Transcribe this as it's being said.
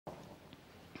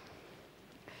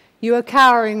You are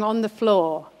cowering on the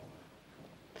floor.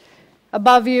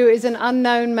 Above you is an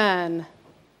unknown man.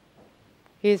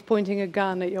 He is pointing a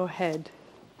gun at your head.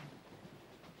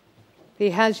 He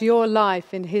has your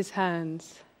life in his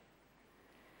hands.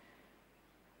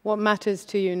 What matters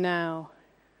to you now?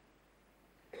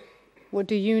 What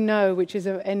do you know which is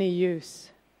of any use?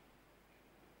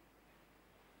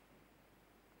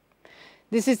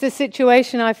 This is the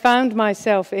situation I found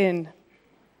myself in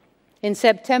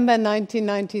September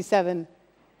 1997,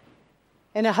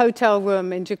 in a hotel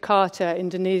room in Jakarta,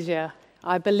 Indonesia.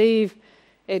 I believe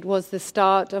it was the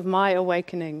start of my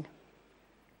awakening.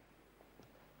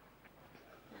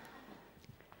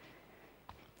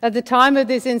 At the time of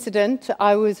this incident,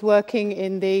 I was working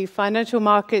in the financial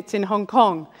markets in Hong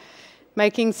Kong,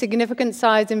 making significant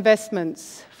size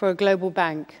investments for a global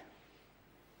bank.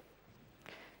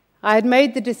 I had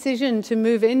made the decision to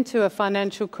move into a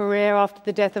financial career after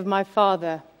the death of my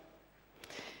father.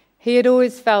 He had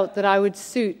always felt that I would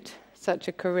suit such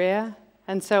a career,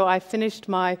 and so I finished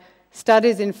my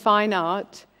studies in fine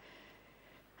art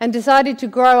and decided to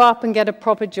grow up and get a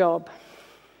proper job.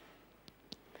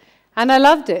 And I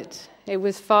loved it. It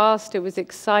was fast, it was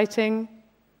exciting.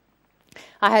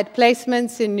 I had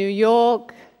placements in New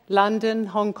York, London,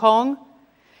 Hong Kong.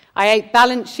 I ate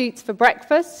balance sheets for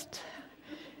breakfast.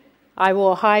 I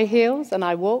wore high heels and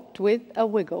I walked with a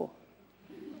wiggle.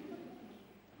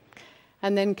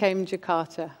 And then came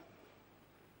Jakarta.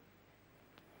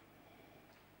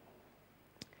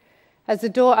 As the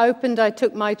door opened, I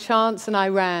took my chance and I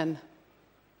ran.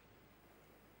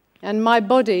 And my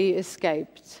body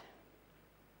escaped.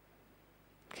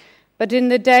 But in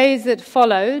the days that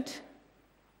followed,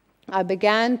 I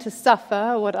began to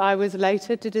suffer what I was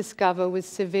later to discover was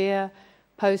severe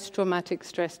post-traumatic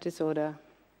stress disorder.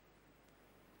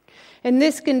 In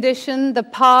this condition, the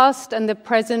past and the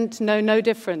present know no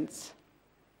difference.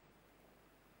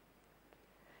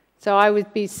 So I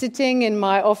would be sitting in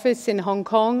my office in Hong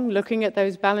Kong, looking at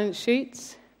those balance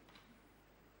sheets,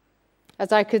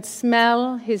 as I could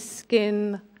smell his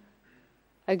skin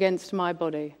against my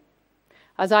body,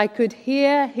 as I could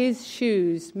hear his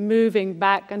shoes moving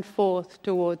back and forth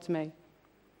towards me.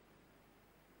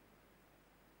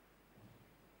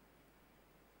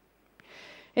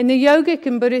 In the yogic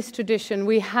and Buddhist tradition,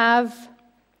 we have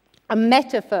a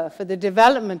metaphor for the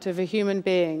development of a human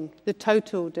being, the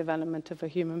total development of a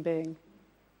human being.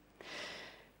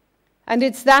 And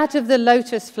it's that of the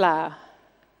lotus flower.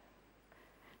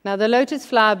 Now, the lotus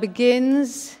flower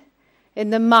begins in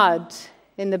the mud,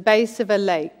 in the base of a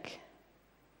lake.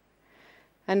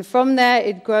 And from there,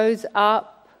 it grows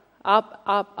up, up,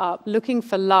 up, up, looking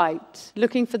for light,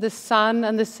 looking for the sun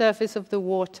and the surface of the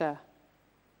water.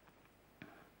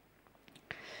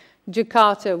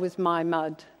 Jakarta was my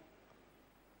mud.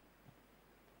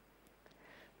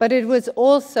 But it was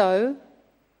also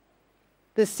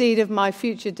the seed of my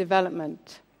future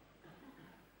development.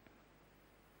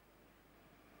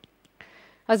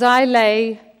 As I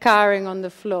lay cowering on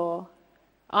the floor,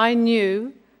 I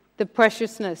knew the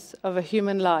preciousness of a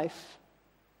human life.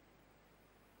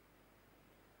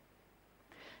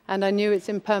 And I knew its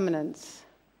impermanence.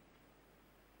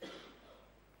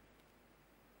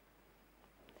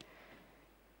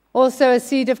 Also, a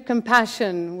seed of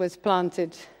compassion was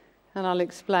planted, and I'll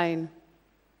explain.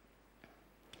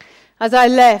 As I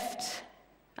left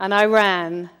and I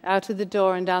ran out of the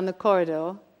door and down the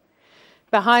corridor,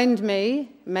 behind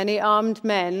me, many armed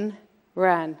men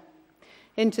ran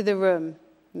into the room,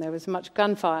 and there was much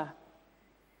gunfire.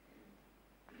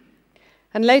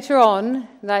 And later on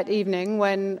that evening,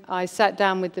 when I sat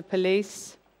down with the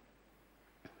police,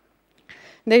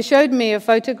 they showed me a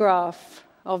photograph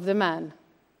of the man.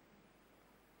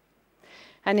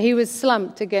 And he was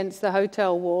slumped against the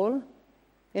hotel wall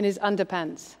in his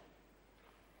underpants.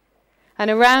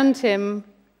 And around him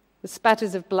were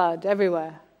spatters of blood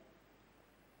everywhere.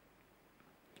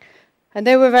 And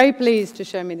they were very pleased to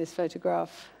show me this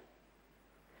photograph.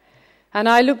 And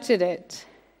I looked at it,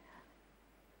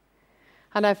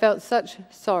 and I felt such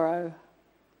sorrow.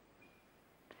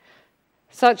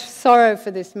 Such sorrow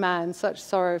for this man, such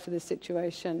sorrow for the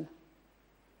situation.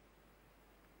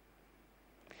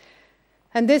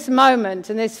 And this moment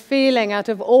and this feeling out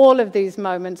of all of these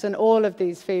moments and all of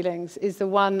these feelings is the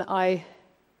one I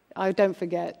don't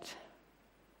forget.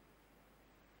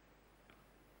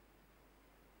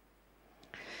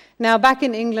 Now, back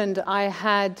in England, I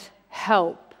had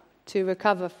help to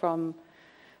recover from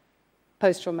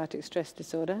post-traumatic stress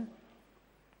disorder.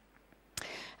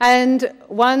 And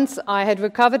once I had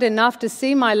recovered enough to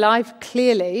see my life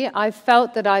clearly, I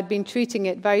felt that I'd been treating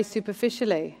it very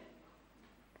superficially.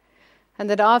 and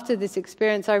that after this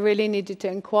experience I really needed to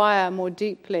inquire more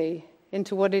deeply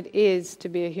into what it is to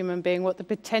be a human being, what the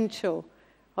potential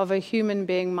of a human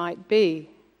being might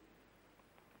be.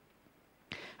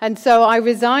 And so I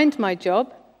resigned my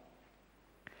job,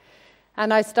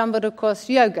 and I stumbled across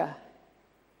yoga.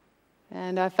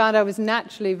 And I found I was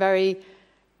naturally very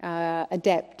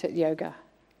adept at yoga.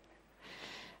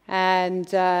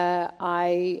 And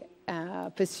I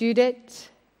pursued it,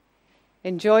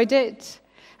 enjoyed it,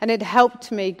 and it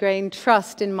helped me gain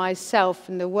trust in myself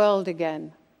and the world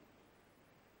again.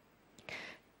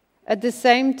 At the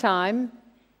same time,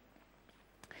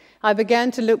 I began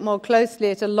to look more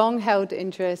closely at a long-held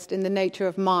interest in the nature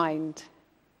of mind,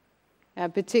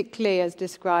 particularly as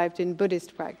described in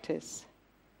Buddhist practice.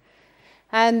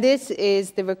 And this is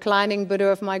the reclining Buddha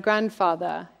of my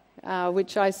grandfather,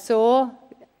 which I saw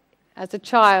as a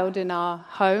child in our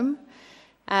home,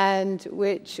 and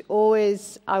which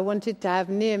always I wanted to have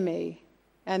near me,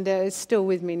 and is still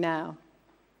with me now.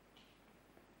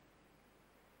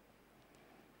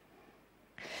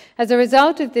 As a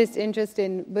result of this interest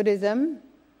in Buddhism,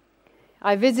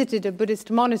 I visited a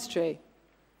Buddhist monastery.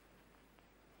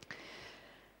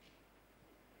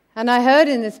 And I heard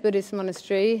in this Buddhist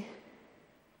monastery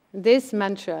this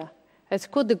mantra. It's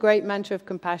called the Great Mantra of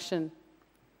Compassion.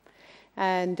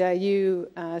 And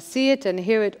you see it and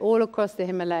hear it all across the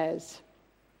Himalayas.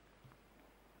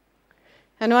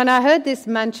 And when I heard this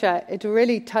mantra, it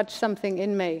really touched something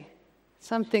in me,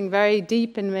 something very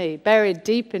deep in me, buried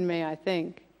deep in me, I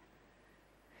think.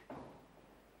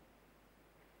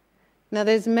 Now,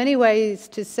 there's many ways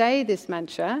to say this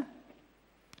mantra,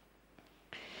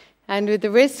 and with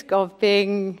the risk of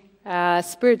being a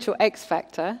spiritual X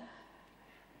factor,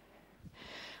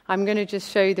 I'm going to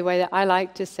just show you the way that I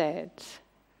like to say it.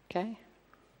 Okay?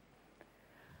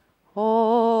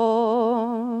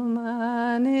 Om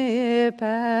Mani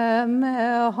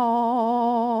Padme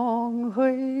Hum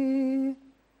Hui.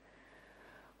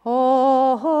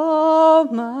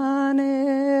 Om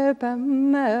Mani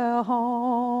Padme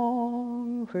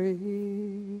Hum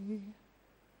Hui.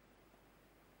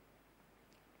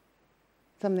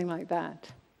 Something like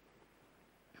that.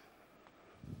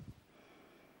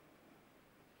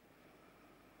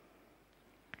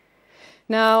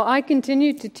 Now, I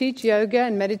continued to teach yoga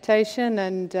and meditation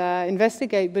and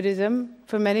investigate Buddhism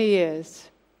for many years.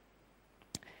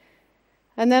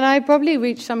 And then I probably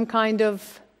reached some kind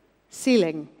of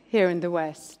ceiling here in the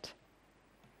West.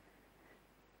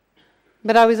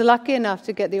 But I was lucky enough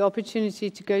to get the opportunity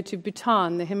to go to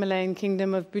Bhutan, the Himalayan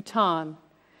kingdom of Bhutan,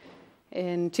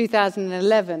 in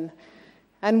 2011.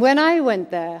 And when I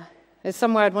went there, it's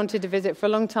somewhere I'd wanted to visit for a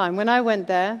long time. When I went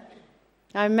there,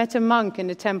 I met a monk in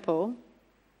a temple,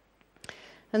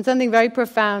 and something very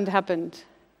profound happened.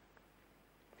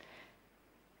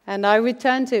 And I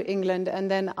returned to England, and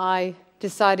then I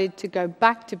decided to go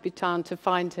back to Bhutan to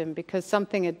find him because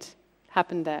something had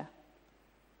happened there.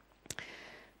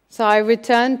 So I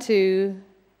returned to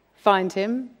find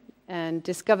him and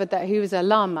discovered that he was a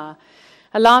lama.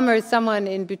 A lama is someone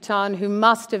in Bhutan who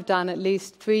must have done at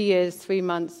least 3 years, 3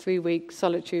 months, 3 weeks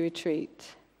solitary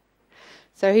retreat.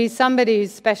 So he's somebody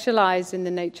who's specialized in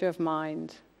the nature of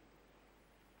mind.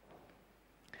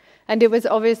 And it was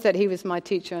obvious that he was my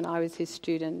teacher and I was his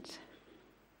student.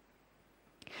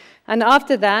 And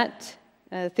after that,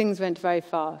 things went very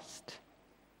fast.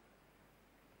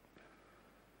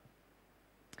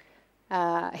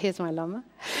 Here's my lama.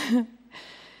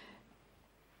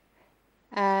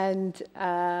 And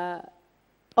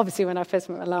obviously when I first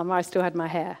met my lama, I still had my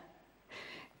hair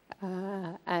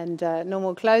and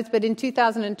normal clothes. But in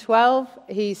 2012,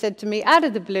 he said to me, out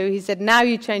of the blue, he said, now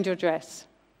you change your dress.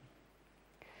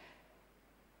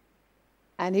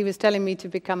 And he was telling me to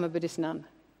become a Buddhist nun.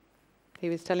 He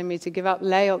was telling me to give up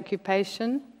lay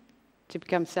occupation, to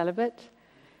become celibate,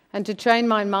 and to train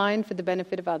my mind for the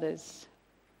benefit of others.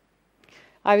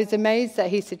 I was amazed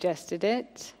that he suggested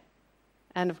it,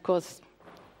 and of course,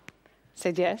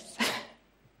 said yes.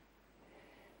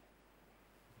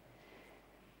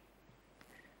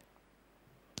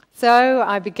 So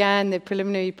I began the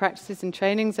preliminary practices and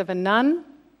trainings of a nun.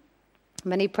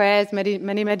 Many prayers,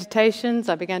 many meditations.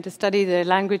 I began to study the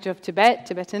language of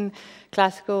Tibet,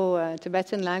 classical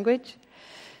Tibetan language.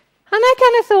 And I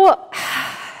kind of thought,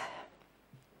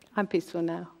 I'm peaceful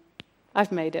now.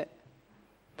 I've made it.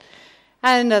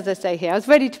 And as I say here, I was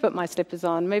ready to put my slippers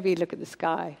on, maybe look at the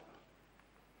sky.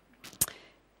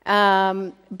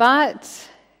 But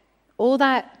all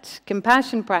that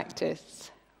compassion practice,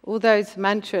 all those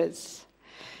mantras,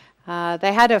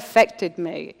 they had affected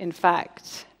me, in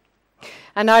fact.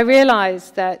 And I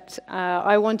realized that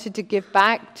I wanted to give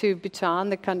back to Bhutan,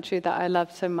 the country that I love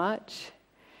so much,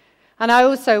 And I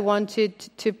also wanted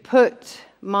to put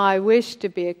my wish to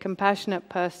be a compassionate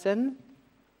person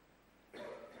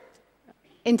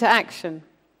into action.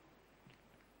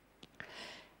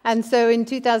 And so in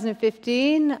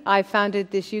 2015, I founded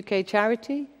this UK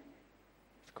charity.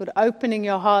 It's called Opening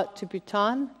Your Heart to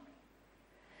Bhutan.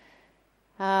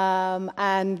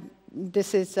 And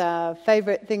this is a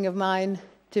favorite thing of mine,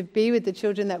 to be with the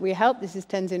children that we help. This is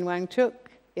Tenzin Wangchuk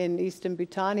in eastern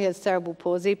Bhutan. He has cerebral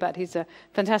palsy, but he's a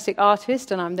fantastic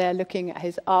artist, and I'm there looking at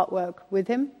his artwork with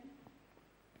him.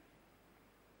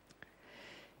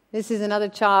 This is another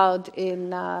child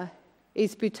in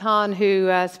East Bhutan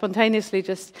who spontaneously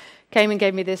just came and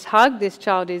gave me this hug. This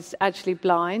child is actually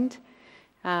blind,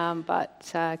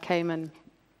 but came and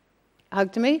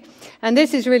hugged me. And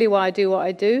this is really why I do what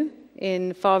I do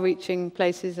in far-reaching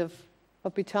places of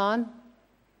Bhutan,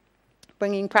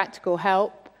 bringing practical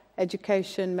help,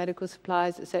 education, medical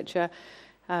supplies, etc.,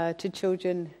 to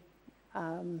children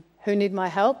who need my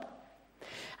help.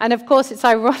 And of course, it's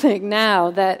ironic now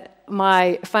that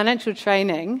my financial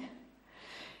training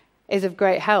is of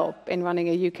great help in running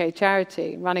a UK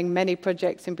charity, running many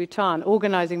projects in Bhutan,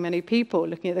 organizing many people,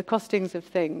 looking at the costings of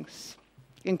things,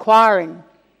 inquiring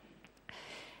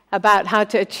about how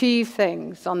to achieve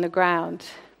things on the ground.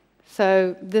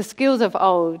 So the skills of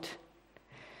old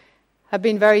have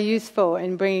been very useful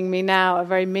in bringing me now a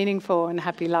very meaningful and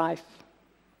happy life.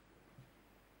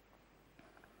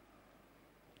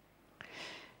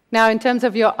 Now, in terms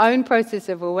of your own process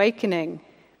of awakening,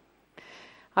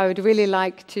 I would really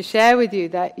like to share with you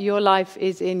that your life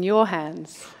is in your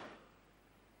hands.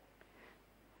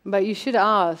 But you should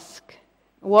ask,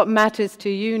 what matters to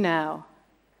you now?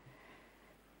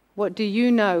 What do you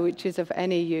know which is of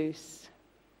any use?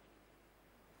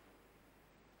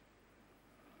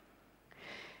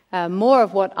 More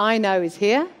of what I know is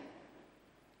here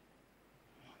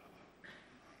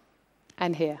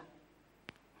and here.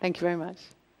 Thank you very much.